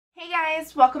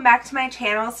guys, welcome back to my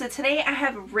channel. So today I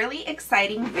have a really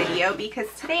exciting video because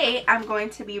today I'm going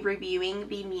to be reviewing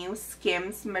the new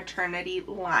SKIMS Maternity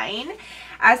line.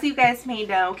 As you guys may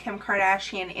know, Kim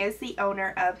Kardashian is the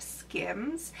owner of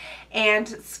SKIMS, and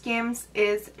SKIMS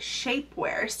is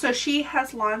shapewear. So she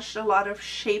has launched a lot of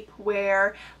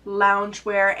shapewear,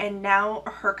 loungewear, and now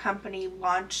her company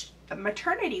launched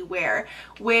maternity wear,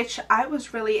 which I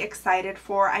was really excited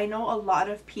for. I know a lot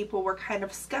of people were kind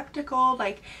of skeptical,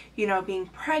 like, you know, being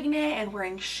pregnant and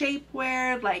wearing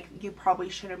shapewear, like, you probably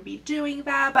shouldn't be doing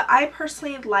that. But I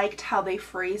personally liked how they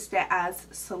phrased it as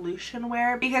solution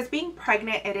wear, because being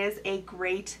pregnant, it is a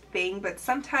great thing, but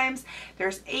sometimes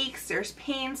there's aches, there's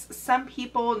pains. Some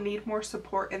people need more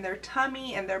support in their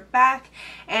tummy and their back,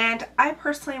 and I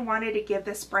personally wanted to give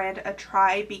this brand a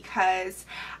try because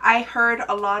I heard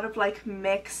a lot of like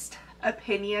mixed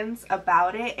opinions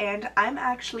about it, and I'm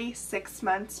actually 6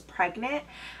 months pregnant.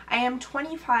 I am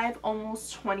 25,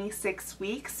 almost 26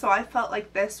 weeks, so I felt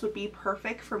like this would be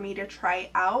perfect for me to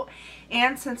try out.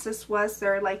 And since this was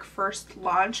their like first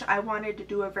launch, I wanted to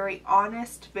do a very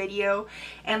honest video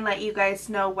and let you guys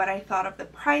know what I thought of the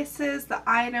prices, the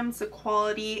items, the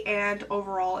quality, and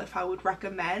overall if I would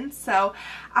recommend. So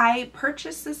I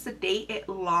purchased this the date it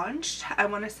launched. I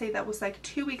want to say that was like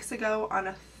 2 weeks ago on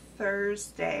a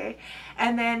Thursday,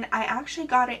 and then I actually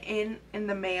got it in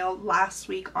the mail last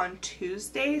week on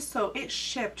Tuesday, so it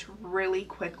shipped really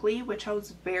quickly, which I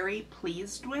was very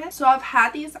pleased with. So I've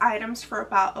had these items for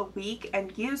about a week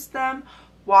and used them,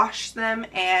 washed them,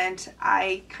 and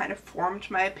I kind of formed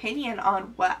my opinion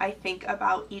on what I think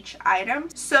about each item.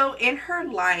 So in her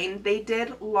line, they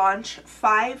did launch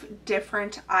 5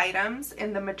 different items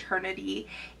in the maternity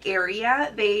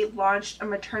area. They launched a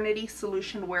maternity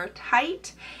solution wear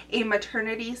tight, a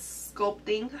maternity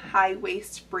sculpting high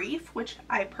waist brief, which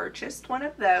I purchased one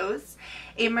of those,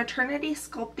 a maternity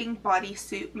sculpting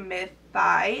bodysuit mid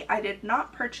thigh. I did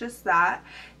not purchase that.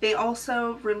 They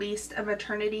also released a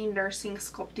maternity nursing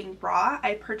sculpting bra.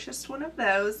 I purchased one of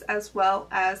those, as well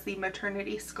as the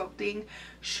maternity sculpting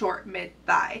short mid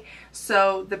thigh.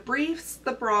 So the briefs,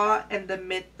 the bra, and the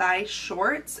mid thigh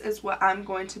shorts is what I'm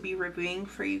going to be reviewing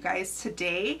for you guys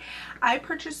today. I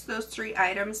purchased those 3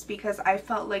 items because I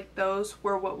felt like those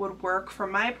were what would work for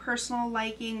my personal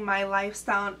liking, my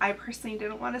lifestyle, and I personally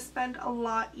didn't want to spend a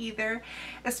lot either,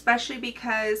 especially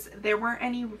because there weren't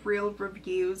any real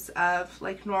reviews of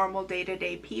like normal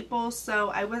day-to-day people, so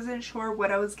I wasn't sure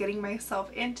what I was getting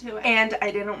myself into, and I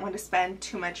didn't want to spend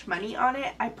too much money on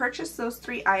it. I purchased those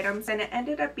 3 items and it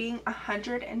ended up being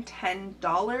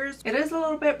 $110. It is a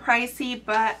little bit pricey,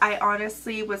 but I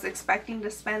honestly was expecting to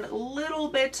spend a little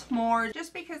bit more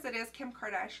just because it is Kim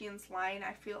Kardashian's line.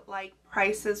 I feel like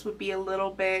prices would be a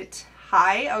little bit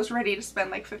high. I was ready to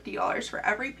spend like $50 for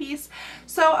every piece,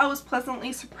 so I was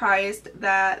pleasantly surprised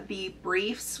that the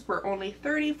briefs were only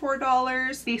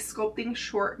 $34, the sculpting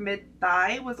short mid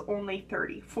thigh was only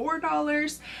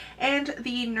 $34, and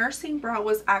the nursing bra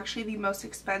was actually the most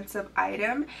expensive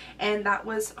item, and that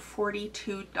was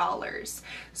 $42.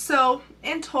 So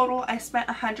in total I spent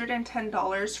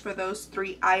 $110 for those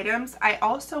 3 items. I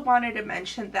also wanted to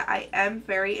mention that I am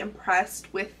very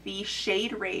impressed with the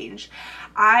shade range.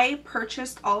 I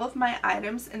purchased all of my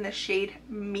items in the shade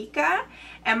Mica,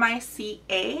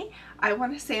 M-I-C-A. I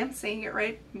want to say I'm saying it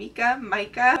right, Mica,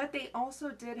 but they also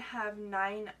did have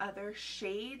 9 other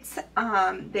shades.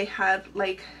 They had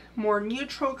like more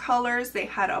neutral colors, they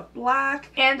had a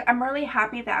black, and I'm really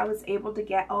happy that I was able to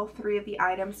get all 3 of the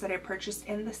items that I purchased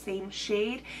in the same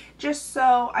shade, just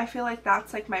so I feel like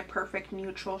that's like my perfect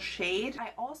neutral shade.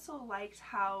 I also liked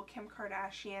how Kim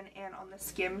Kardashian and on the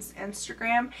SKIMS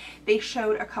Instagram, they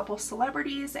showed a couple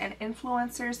celebrities and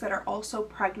influencers that are also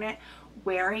pregnant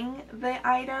wearing the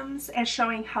items and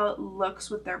showing how it looks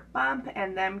with their bump,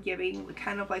 and them giving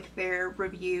kind of like their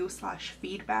review slash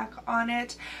feedback on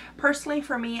it. Personally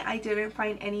for me, I didn't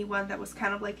find anyone that was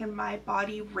kind of like in my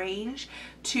body range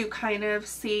to kind of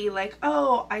see like,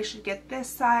 oh, I should get this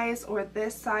size or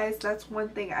this size. That's one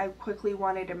thing I quickly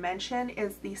wanted to mention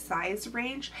is the size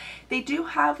range. They do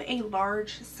have a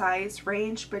large size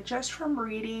range, but just from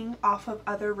reading off of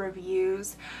other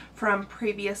reviews from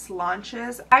previous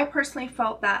launches, I personally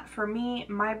felt that for me,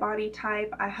 my body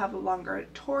type, I have a longer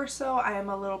torso, I am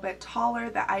a little bit taller,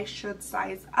 that I should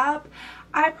size up.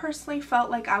 I personally felt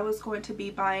like I was going to be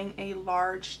buying a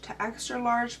large to extra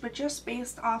large, but just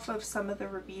based off of some of the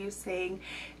reviews saying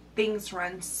things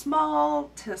run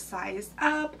small to size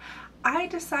up, I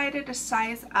decided to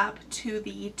size up to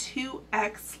the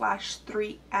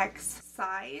 2X/3X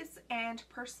size. And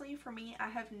personally for me, I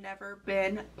have never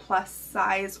been plus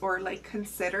size or like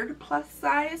considered plus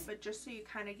size, but just so you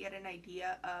kind of get an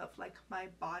idea of like my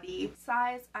body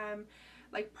size,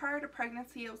 like prior to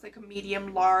pregnancy it was like a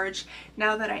medium large.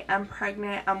 Now that I am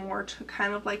pregnant, I'm more to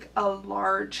kind of like a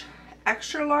large,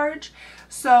 extra large.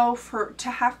 So to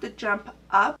have to jump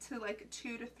up to like a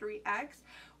 2 to 3X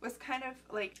was kind of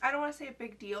like, I don't want to say a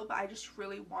big deal, but I just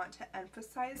really want to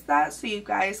emphasize that so you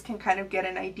guys can kind of get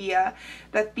an idea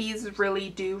that these really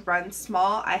do run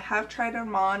small. I have tried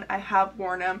them on, I have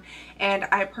worn them, and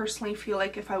I personally feel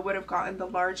like if I would have gotten the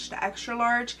large to extra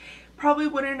large, probably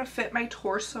wouldn't have fit my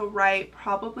torso right,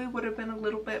 probably would have been a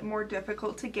little bit more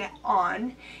difficult to get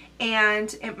on,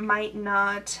 and it might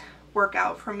not work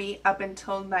out for me up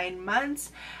until 9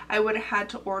 months. I would have had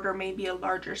to order maybe a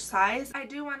larger size. I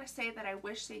do want to say that I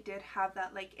wish they did have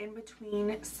that like in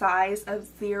between size of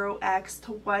 0X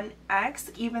to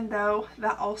 1X, even though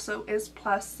that also is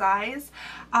plus size.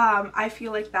 I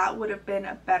feel like that would have been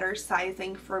a better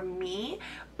sizing for me,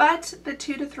 but the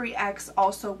 2 to 3X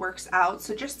also works out.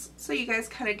 So just so you guys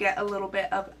kind of get a little bit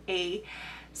of a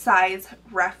size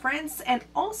reference. And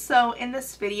also in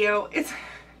this video, it's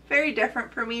very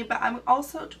different for me, but I'm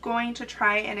also going to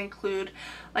try and include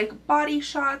like body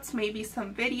shots, maybe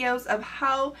some videos of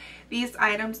how these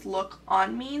items look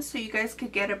on me, so you guys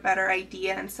could get a better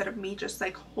idea instead of me just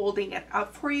like holding it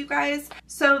up for you guys.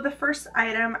 So the first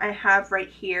item I have right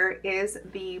here is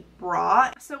the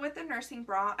bra. So with the nursing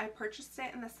bra, I purchased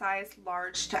it in the size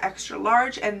large to extra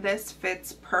large, and this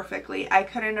fits perfectly. I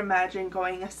couldn't imagine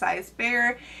going a size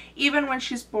bigger. Even when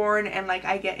she's born and like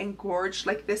I get engorged,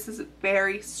 like this is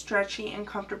very stretchy and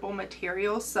comfortable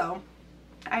material, so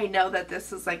I know that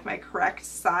this is like my correct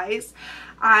size.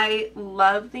 I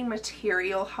love the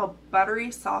material, how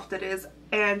buttery soft it is,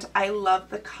 and I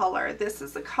love the color. This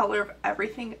is the color of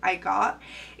everything I got.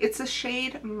 It's a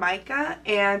shade mica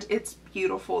and it's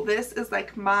beautiful. This is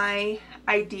like my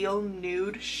ideal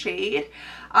nude shade.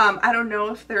 I don't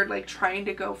know if they're like trying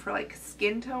to go for like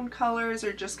skin tone colors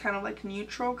or just kind of like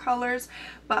neutral colors,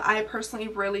 but I personally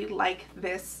really like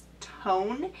this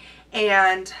tone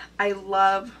and I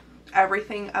love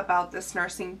everything about this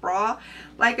nursing bra.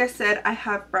 Like I said, I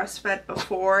have breastfed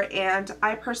before and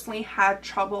I personally had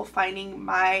trouble finding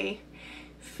my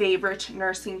favorite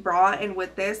nursing bra, and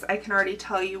with this I can already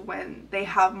tell you when they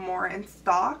have more in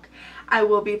stock, I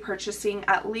will be purchasing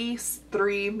at least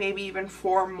 3, maybe even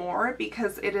 4 more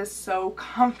because it is so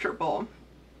comfortable.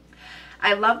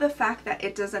 I love the fact that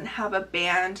it doesn't have a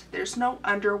band, there's no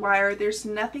underwire, there's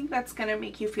nothing that's going to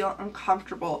make you feel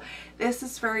uncomfortable. This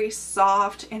is very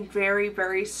soft and very,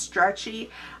 very stretchy.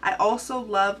 I also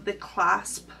love the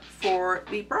clasp for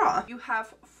the bra. You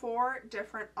have 4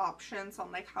 different options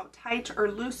on like how tight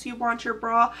or loose you want your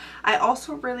bra. I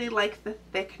also really like the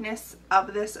thickness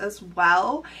of this as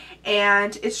well,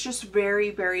 and it's just very,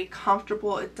 very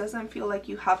comfortable. It doesn't feel like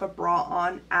you have a bra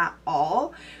on at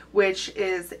all, which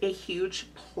is a huge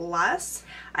plus.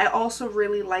 I also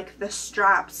really like the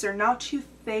straps. They're not too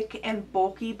thick and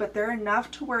bulky, but they're enough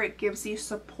to where it gives you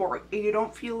support. You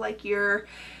don't feel like you're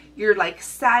like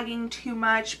sagging too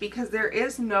much because there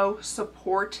is no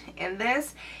support in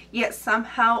this, yet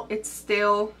somehow it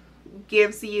still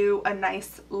gives you a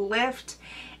nice lift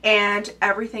and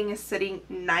everything is sitting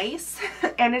nice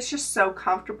and it's just so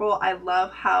comfortable. I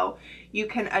love how you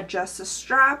can adjust the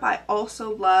strap. I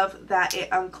also love that it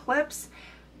unclips.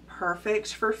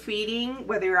 Perfect for feeding,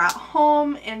 whether you're at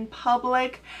home, in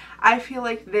public. I feel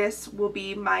like this will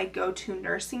be my go-to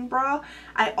nursing bra.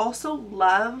 I also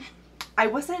love, I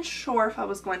wasn't sure if I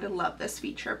was going to love this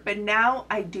feature, but now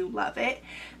I do love it.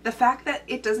 The fact that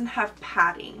it doesn't have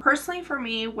padding. Personally for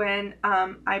me, when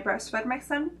I breastfed my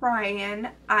son Brian,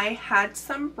 I had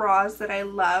some bras that I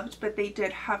loved, but they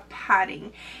did have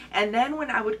padding. And then when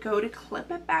I would go to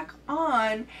clip it back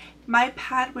on, my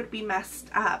pad would be messed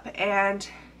up and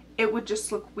it would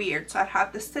just look weird. So I'd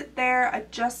have to sit there,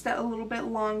 adjust it a little bit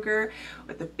longer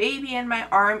with the baby in my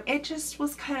arm. It just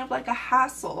was kind of like a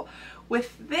hassle.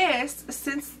 With this,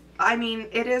 since I mean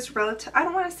it is relative, I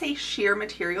don't want to say sheer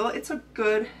material, it's a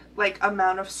good like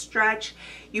amount of stretch,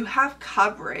 you have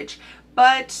coverage,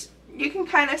 but you can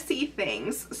kind of see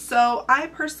things. So I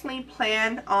personally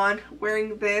plan on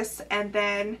wearing this and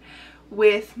then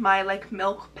with my like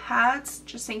milk pads,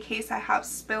 just in case I have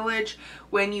spillage.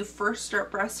 When you first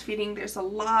start breastfeeding, there's a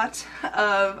lot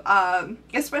of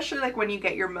especially like when you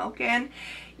get your milk in,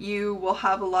 you will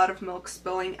have a lot of milk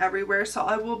spilling everywhere. So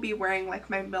I will be wearing like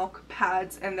my milk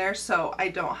pads in there so I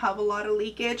don't have a lot of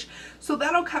leakage. So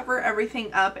that'll cover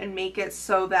everything up and make it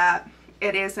so that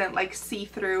it isn't like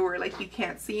see-through or like you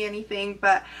can't see anything.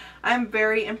 But I'm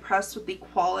very impressed with the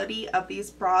quality of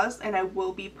these bras, and I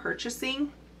will be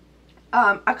purchasing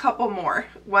a couple more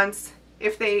once,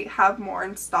 if they have more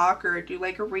in stock or do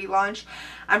like a relaunch.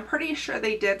 I'm pretty sure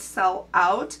they did sell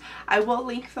out. I will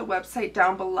link the website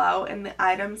down below and the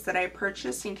items that I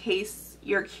purchased in case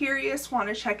you're curious, want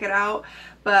to check it out.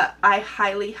 But I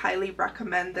highly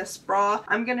recommend this bra.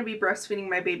 I'm going to be breastfeeding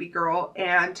my baby girl,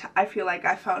 and I feel like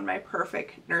I found my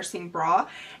perfect nursing bra.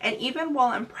 And even while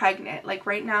I'm pregnant, like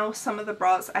right now, some of the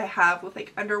bras I have with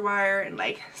like underwire and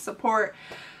like support,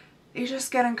 they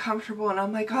just get uncomfortable, and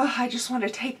I'm like, oh, I just want to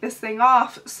take this thing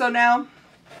off. So now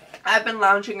I've been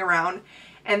lounging around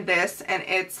in this, and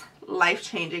it's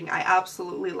life-changing. I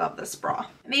absolutely love this bra.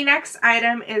 The next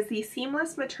item is the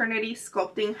Seamless Maternity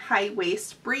Sculpting High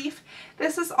Waist Brief.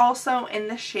 This is also in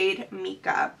the shade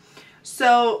Mica.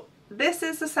 So this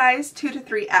is a size 2 to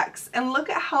 3X, and look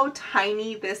at how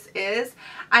tiny this is.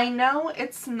 I know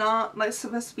it's not like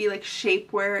supposed to be like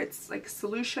shapewear, it's like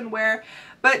solution wear,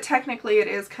 but technically it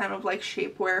is kind of like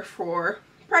shapewear for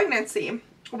pregnancy.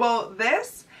 Well,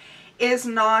 this is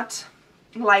not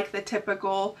like the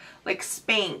typical like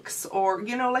Spanx or,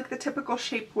 you know, like the typical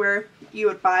shapewear you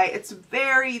would buy. It's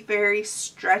very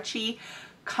stretchy,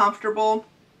 comfortable.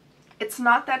 It's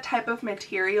not that type of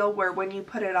material where when you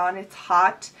put it on it's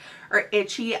hot or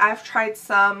itchy. I've tried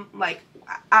some, like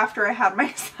after I had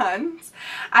my sons,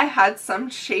 I had some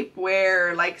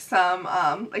shapewear, like some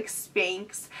like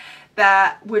Spanx,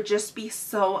 that would just be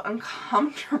so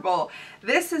uncomfortable.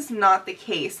 This is not the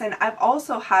case. And I've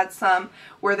also had some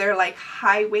where they're like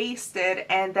high-waisted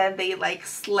and then they like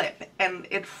slip and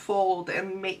it fold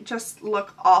and make just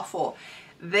look awful.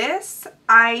 This,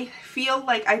 I feel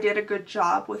like I did a good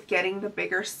job with getting the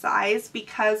bigger size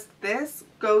because this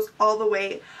goes all the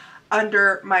way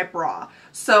under my bra.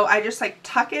 So I just like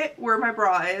tuck it where my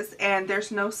bra is, and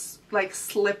there's no like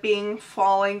slipping,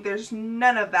 falling, there's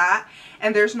none of that,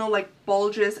 and there's no like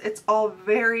bulges. It's all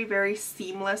very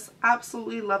seamless.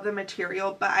 Absolutely love the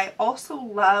material, but I also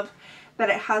love that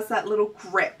it has that little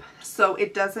grip so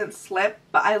it doesn't slip.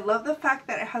 But I love the fact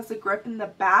that it has the grip in the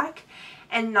back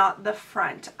and not the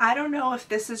front. I don't know if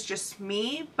this is just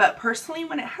me, but personally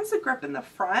when it has a grip in the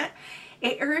front,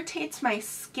 it irritates my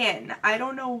skin. I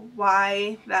don't know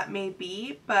why that may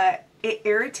be, but it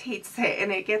irritates it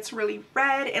and it gets really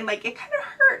red and like it kind of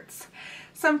hurts.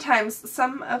 Sometimes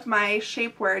some of my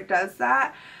shapewear does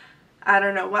that. I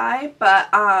don't know why, but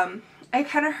it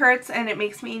kind of hurts and it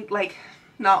makes me like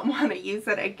not want to use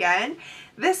it again.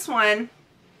 This one,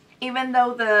 even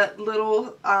though the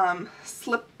little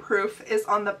slip proof is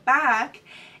on the back,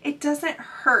 it doesn't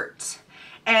hurt.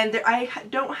 And I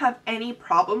don't have any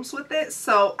problems with it,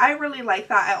 so I really like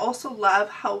that. I also love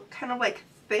how kind of like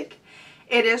thick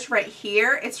it is right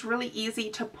here. It's really easy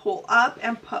to pull up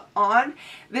and put on.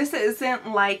 This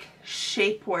isn't like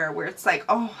shapewear where it's like,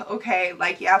 oh, okay,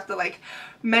 like you have to like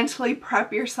mentally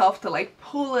prep yourself to like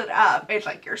pull it up. It's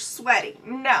like you're sweating.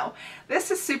 No, this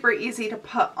is super easy to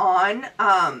put on.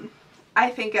 I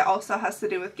think it also has to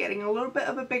do with getting a little bit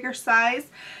of a bigger size.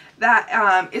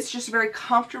 That it's just very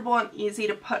comfortable and easy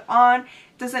to put on.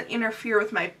 Doesn't interfere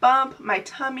with my bump. My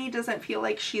tummy doesn't feel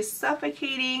like she's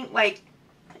suffocating. Like,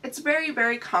 it's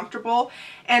very comfortable.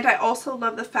 And I also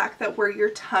love the fact that where your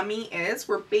tummy is,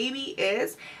 where baby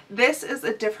is, this is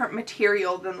a different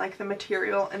material than like the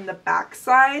material in the back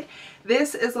side.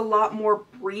 This is a lot more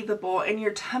breathable, and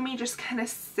your tummy just kind of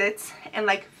sits and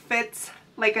like fits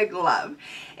like a glove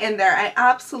in there. I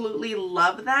absolutely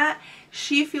love that.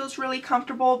 She feels really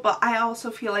comfortable, but I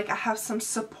also feel like I have some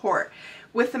support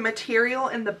with the material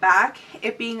in the back,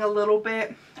 it being a little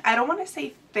bit, I don't want to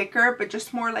say thicker, but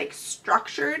just more like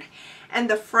structured, and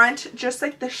the front, just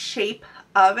like the shape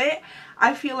of it,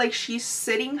 I feel like she's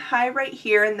sitting high right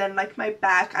here, and then like my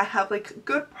back, I have like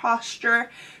good posture,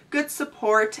 good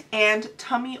support, and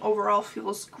tummy overall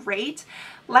feels great.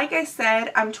 Like I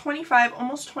said, I'm 25,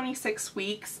 almost 26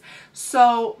 weeks,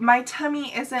 so my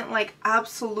tummy isn't like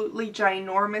absolutely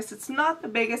ginormous. It's not the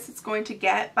biggest it's going to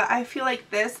get, but I feel like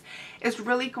this is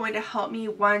really going to help me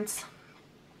once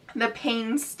the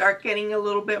pains start getting a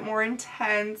little bit more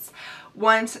intense.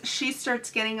 Once she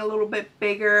starts getting a little bit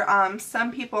bigger,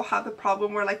 some people have the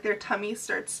problem where like their tummy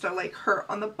starts to like hurt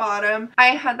on the bottom. I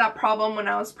had that problem when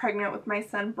I was pregnant with my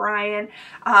son Brian.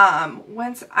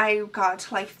 Once I got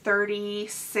to like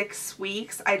 36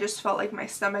 weeks, I just felt like my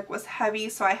stomach was heavy,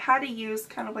 so I had to use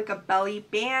kind of like a belly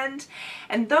band,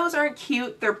 and those aren't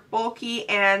cute, they're bulky,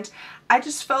 and I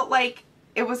just felt like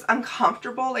it was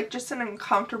uncomfortable, like just an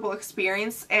uncomfortable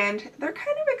experience, and they're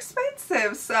kind of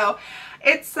expensive, so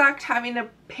it sucked having to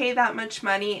pay that much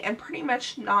money and pretty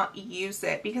much not use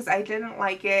it because I didn't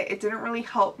like it. It didn't really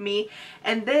help me,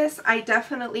 and this, I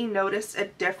definitely noticed a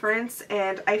difference.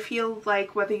 And I feel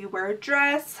like whether you wear a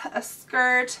dress, a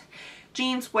skirt,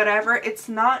 jeans, whatever, it's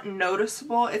not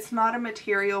noticeable. It's not a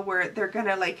material where they're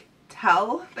gonna like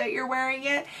tell that you're wearing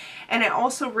it. And I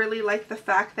also really like the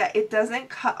fact that it doesn't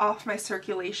cut off my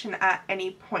circulation at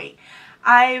any point.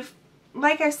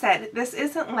 Like I said, this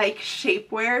isn't like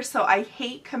shapewear, so I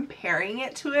hate comparing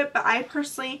it to it, but I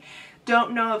personally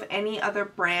don't know of any other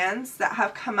brands that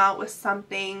have come out with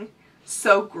something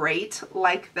so great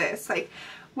like this. Like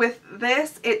with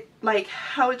this, it like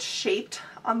how it's shaped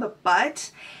on the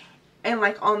butt and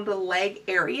like on the leg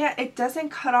area, it doesn't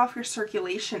cut off your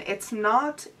circulation. It's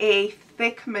not a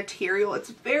thick material.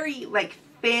 It's very like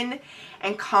thin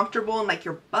and comfortable, and like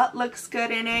your butt looks good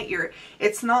in it.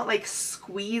 It's not like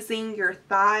squeezing your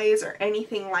thighs or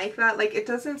anything like that. Like it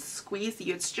doesn't squeeze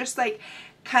you. It's just like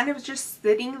kind of just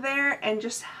sitting there and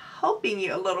just helping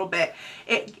you a little bit.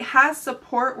 It has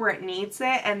support where it needs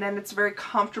it, and then it's very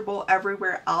comfortable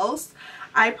everywhere else.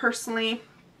 I personally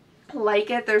like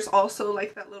it. There's also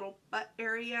like that little butt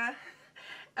area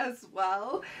as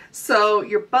well, so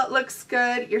your butt looks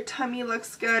good, your tummy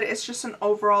looks good. It's just an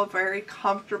overall very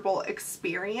comfortable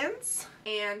experience.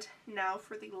 And now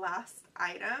for the last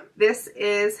item. This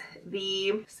is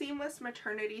the Seamless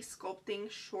Maternity Sculpting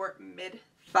Short Mid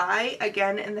Thigh,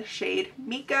 again in the shade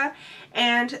Mica,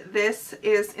 and this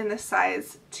is in the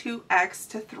size 2X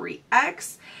to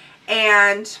 3X.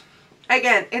 And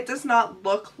again, it does not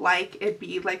look like it'd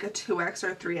be like a 2X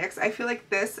or 3X. I feel like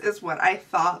this is what I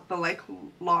thought the like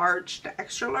large to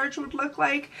extra large would look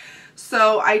like.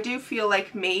 So I do feel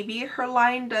like maybe her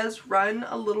line does run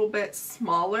a little bit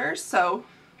smaller, so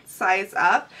size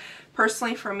up.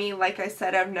 Personally for me, like I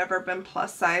said, I've never been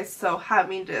plus size, so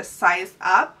having to size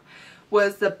up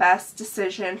was the best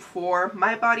decision for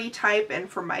my body type and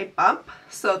for my bump,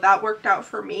 so that worked out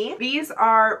for me. These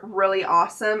are really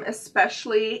awesome,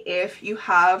 especially if you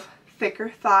have thicker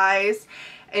thighs,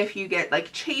 if you get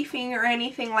like chafing or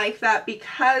anything like that,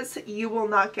 because you will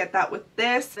not get that with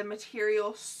this. The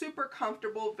material super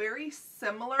comfortable, very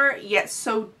similar yet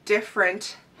so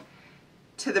different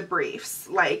to the briefs.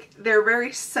 Like they're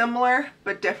very similar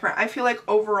but different. I feel like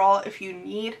overall, if you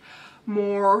need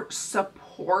more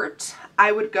support,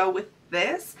 I would go with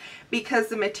this because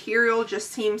the material just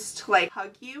seems to like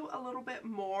hug you a little bit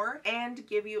more and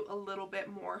give you a little bit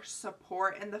more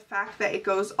support, and the fact that it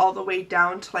goes all the way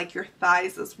down to like your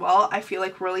thighs as well, I feel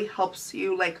like really helps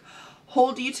you like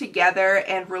hold you together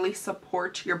and really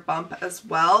support your bump as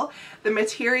well. The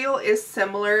material is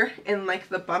similar in like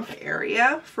the bump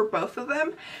area for both of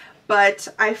them, but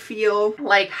I feel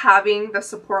like having the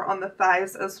support on the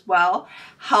thighs as well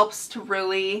helps to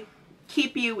really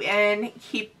keep you in,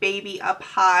 keep baby up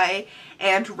high,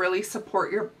 and really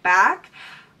support your back.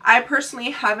 I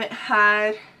personally haven't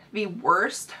had the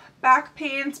worst back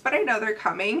pains, but I know they're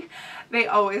coming. They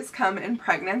always come in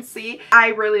pregnancy. I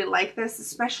really like this,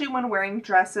 especially when wearing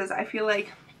dresses. I feel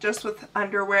like just with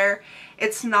underwear,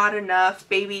 it's not enough.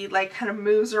 Baby like kind of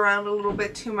moves around a little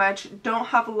bit too much, don't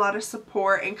have a lot of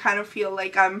support, and kind of feel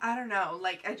like I don't know,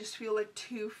 like I just feel like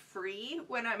too free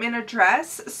when I'm in a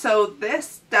dress. So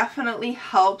this definitely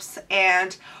helps,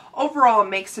 and overall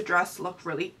makes the dress look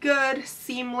really good.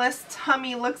 Seamless,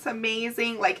 tummy looks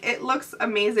amazing. Like it looks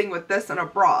amazing with this and a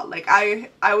bra. Like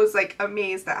I was like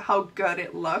amazed at how good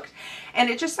it looked, and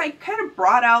it just like kind of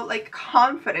brought out like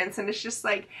confidence, and it's just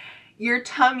like your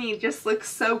tummy just looks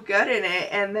so good in it,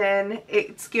 and then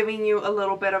it's giving you a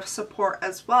little bit of support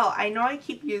as well. I know I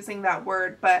keep using that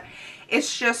word, but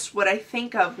it's just what I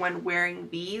think of when wearing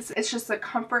these. It's just the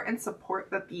comfort and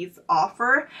support that these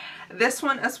offer. This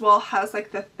one as well has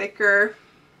like the thicker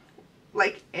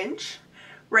like inch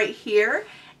right here,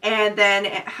 and then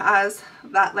it has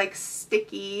that like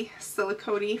sticky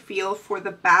silicone-y feel for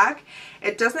the back.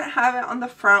 It doesn't have it on the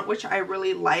front, which I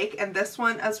really like, and this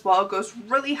one as well goes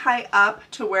really high up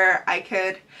to where I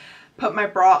could put my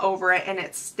bra over it and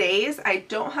it stays. I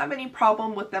don't have any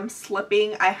problem with them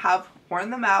slipping. I have worn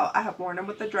them out. I have worn them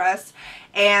with the dress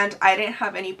and I didn't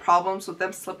have any problems with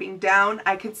them slipping down.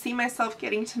 I could see myself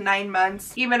getting to 9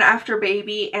 months even after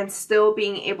baby and still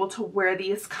being able to wear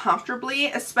these comfortably,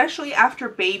 especially after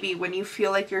baby when you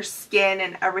feel like your skin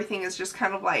and everything is just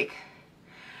kind of like,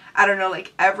 I don't know,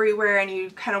 like everywhere, and you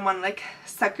kind of want to like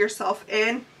suck yourself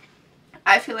in.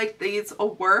 I feel like these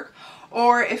will work.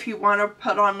 Or if you want to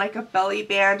put on like a belly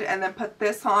band and then put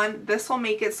this on, this will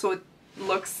make it so it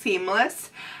looks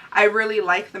seamless. I really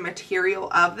like the material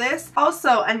of this.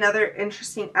 Also, another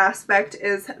interesting aspect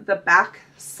is the back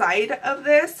side of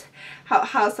this, how it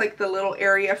has like the little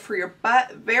area for your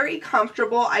butt. Very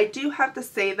comfortable. I do have to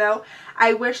say though,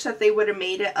 I wish that they would have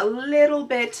made it a little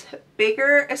bit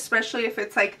bigger, especially if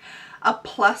it's like a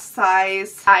plus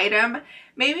size item.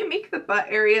 Maybe make the butt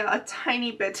area a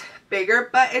tiny bit bigger,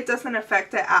 but it doesn't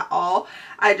affect it at all.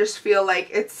 I just feel like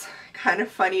it's kind of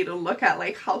funny to look at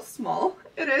like how small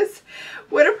it is.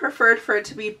 Would have preferred for it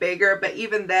to be bigger, but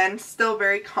even then still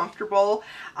very comfortable.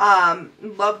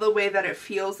 Love the way that it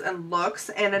feels and looks.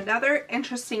 And another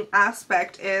interesting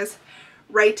aspect is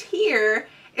right here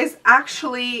is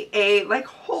actually a like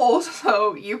hole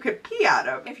so you could pee out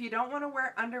of. If you don't want to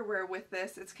wear underwear with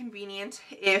this, it's convenient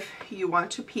if you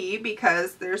want to pee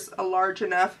because there's a large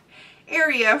enough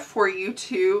area for you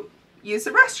to use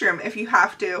the restroom if you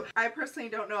have to. I personally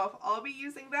don't know if I'll be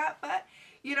using that, but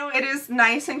you know, it is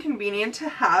nice and convenient to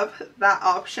have that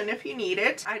option if you need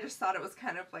it. I just thought it was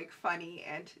kind of like funny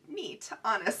and neat,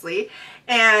 honestly.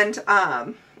 And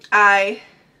I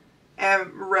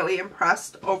am really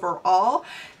impressed overall.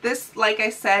 This, like I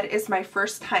said, is my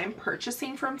first time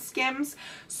purchasing from Skims,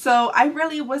 so I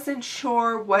really wasn't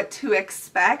sure what to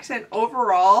expect, and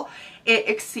overall it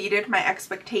exceeded my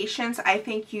expectations. I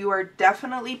think you are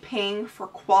definitely paying for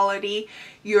quality.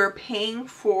 You're paying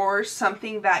for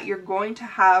something that you're going to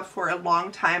have for a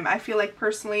long time. I feel like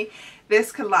personally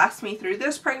this could last me through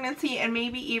this pregnancy, and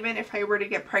maybe even if I were to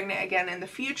get pregnant again in the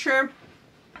future.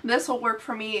 This will work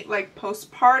for me like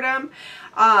postpartum.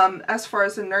 As far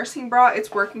as the nursing bra,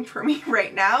 it's working for me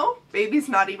right now. Baby's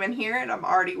not even here and I'm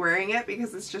already wearing it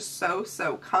because it's just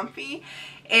so comfy.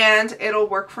 And it'll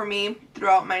work for me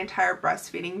throughout my entire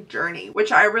breastfeeding journey,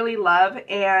 which I really love.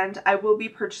 And I will be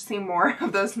purchasing more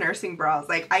of those nursing bras.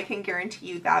 Like, I can guarantee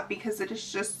you that, because it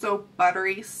is just so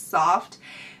buttery, soft,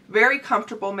 very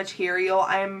comfortable material.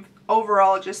 I'm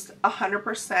overall just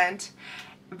 100%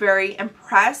 very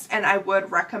impressed, and I would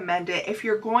recommend it. If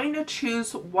you're going to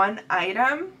choose one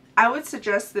item, I would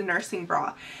suggest the nursing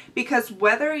bra, because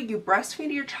whether you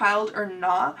breastfeed your child or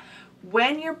not,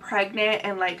 when you're pregnant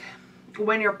and like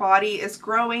when your body is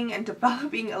growing and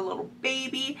developing a little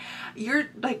baby, your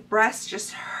like breasts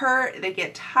just hurt, they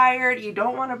get tired, you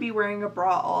don't want to be wearing a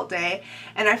bra all day.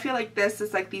 And I feel like this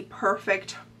is like the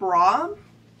perfect bra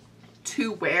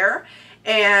to wear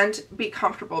and be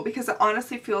comfortable, because it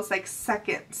honestly feels like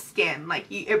second skin. Like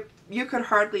you could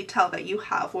hardly tell that you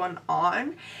have one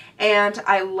on, and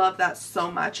I love that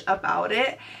so much about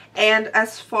it. And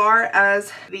as far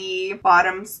as the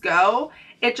bottoms go,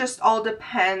 it just all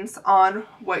depends on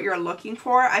what you're looking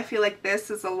for. I feel like this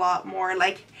is a lot more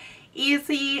like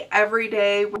easy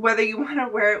everyday, whether you want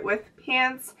to wear it with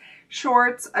pants,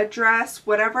 shorts, a dress,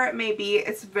 whatever it may be.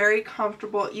 It's very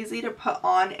comfortable, easy to put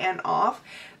on and off.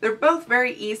 They're both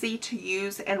very easy to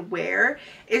use and wear.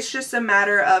 It's just a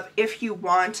matter of if you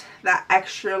want that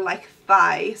extra like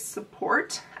thigh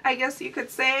support, I guess you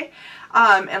could say,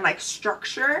 and like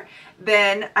structure,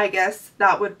 then I guess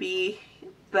that would be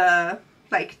the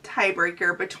like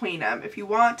tiebreaker between them. If you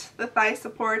want the thigh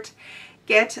support,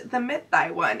 get the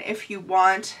mid-thigh one. If you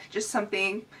want just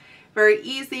something very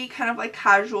easy, kind of like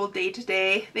casual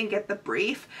day-to-day, then get the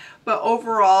brief. But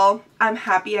overall, I'm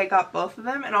happy I got both of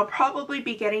them, and I'll probably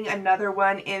be getting another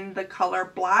one in the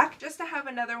color black just to have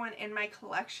another one in my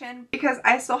collection, because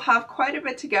I still have quite a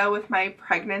bit to go with my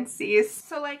pregnancies.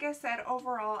 So like I said,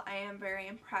 overall I am very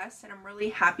impressed, and I'm really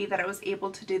happy that I was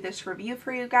able to do this review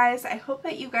for you guys. I hope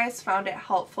that you guys found it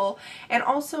helpful, and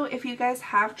also if you guys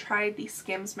have tried the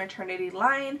Skims Maternity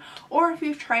line, or if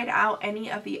you've tried out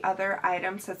any of the other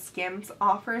items that Skims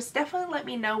offers, definitely let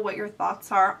me know what your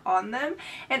thoughts are on them,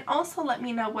 and also let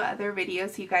me know what other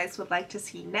videos you guys would like to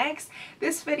see next.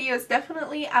 This video is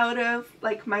definitely out of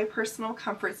like my personal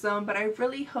comfort zone, but I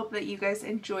really hope that you guys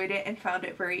enjoyed it and found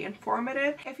it very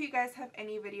informative. If you guys have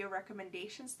any video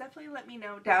recommendations, definitely let me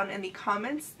know down in the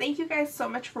comments. Thank you guys so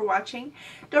much for watching.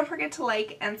 Don't forget to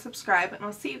like and subscribe, and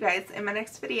I'll see you guys in my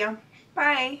next video.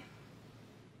 Bye!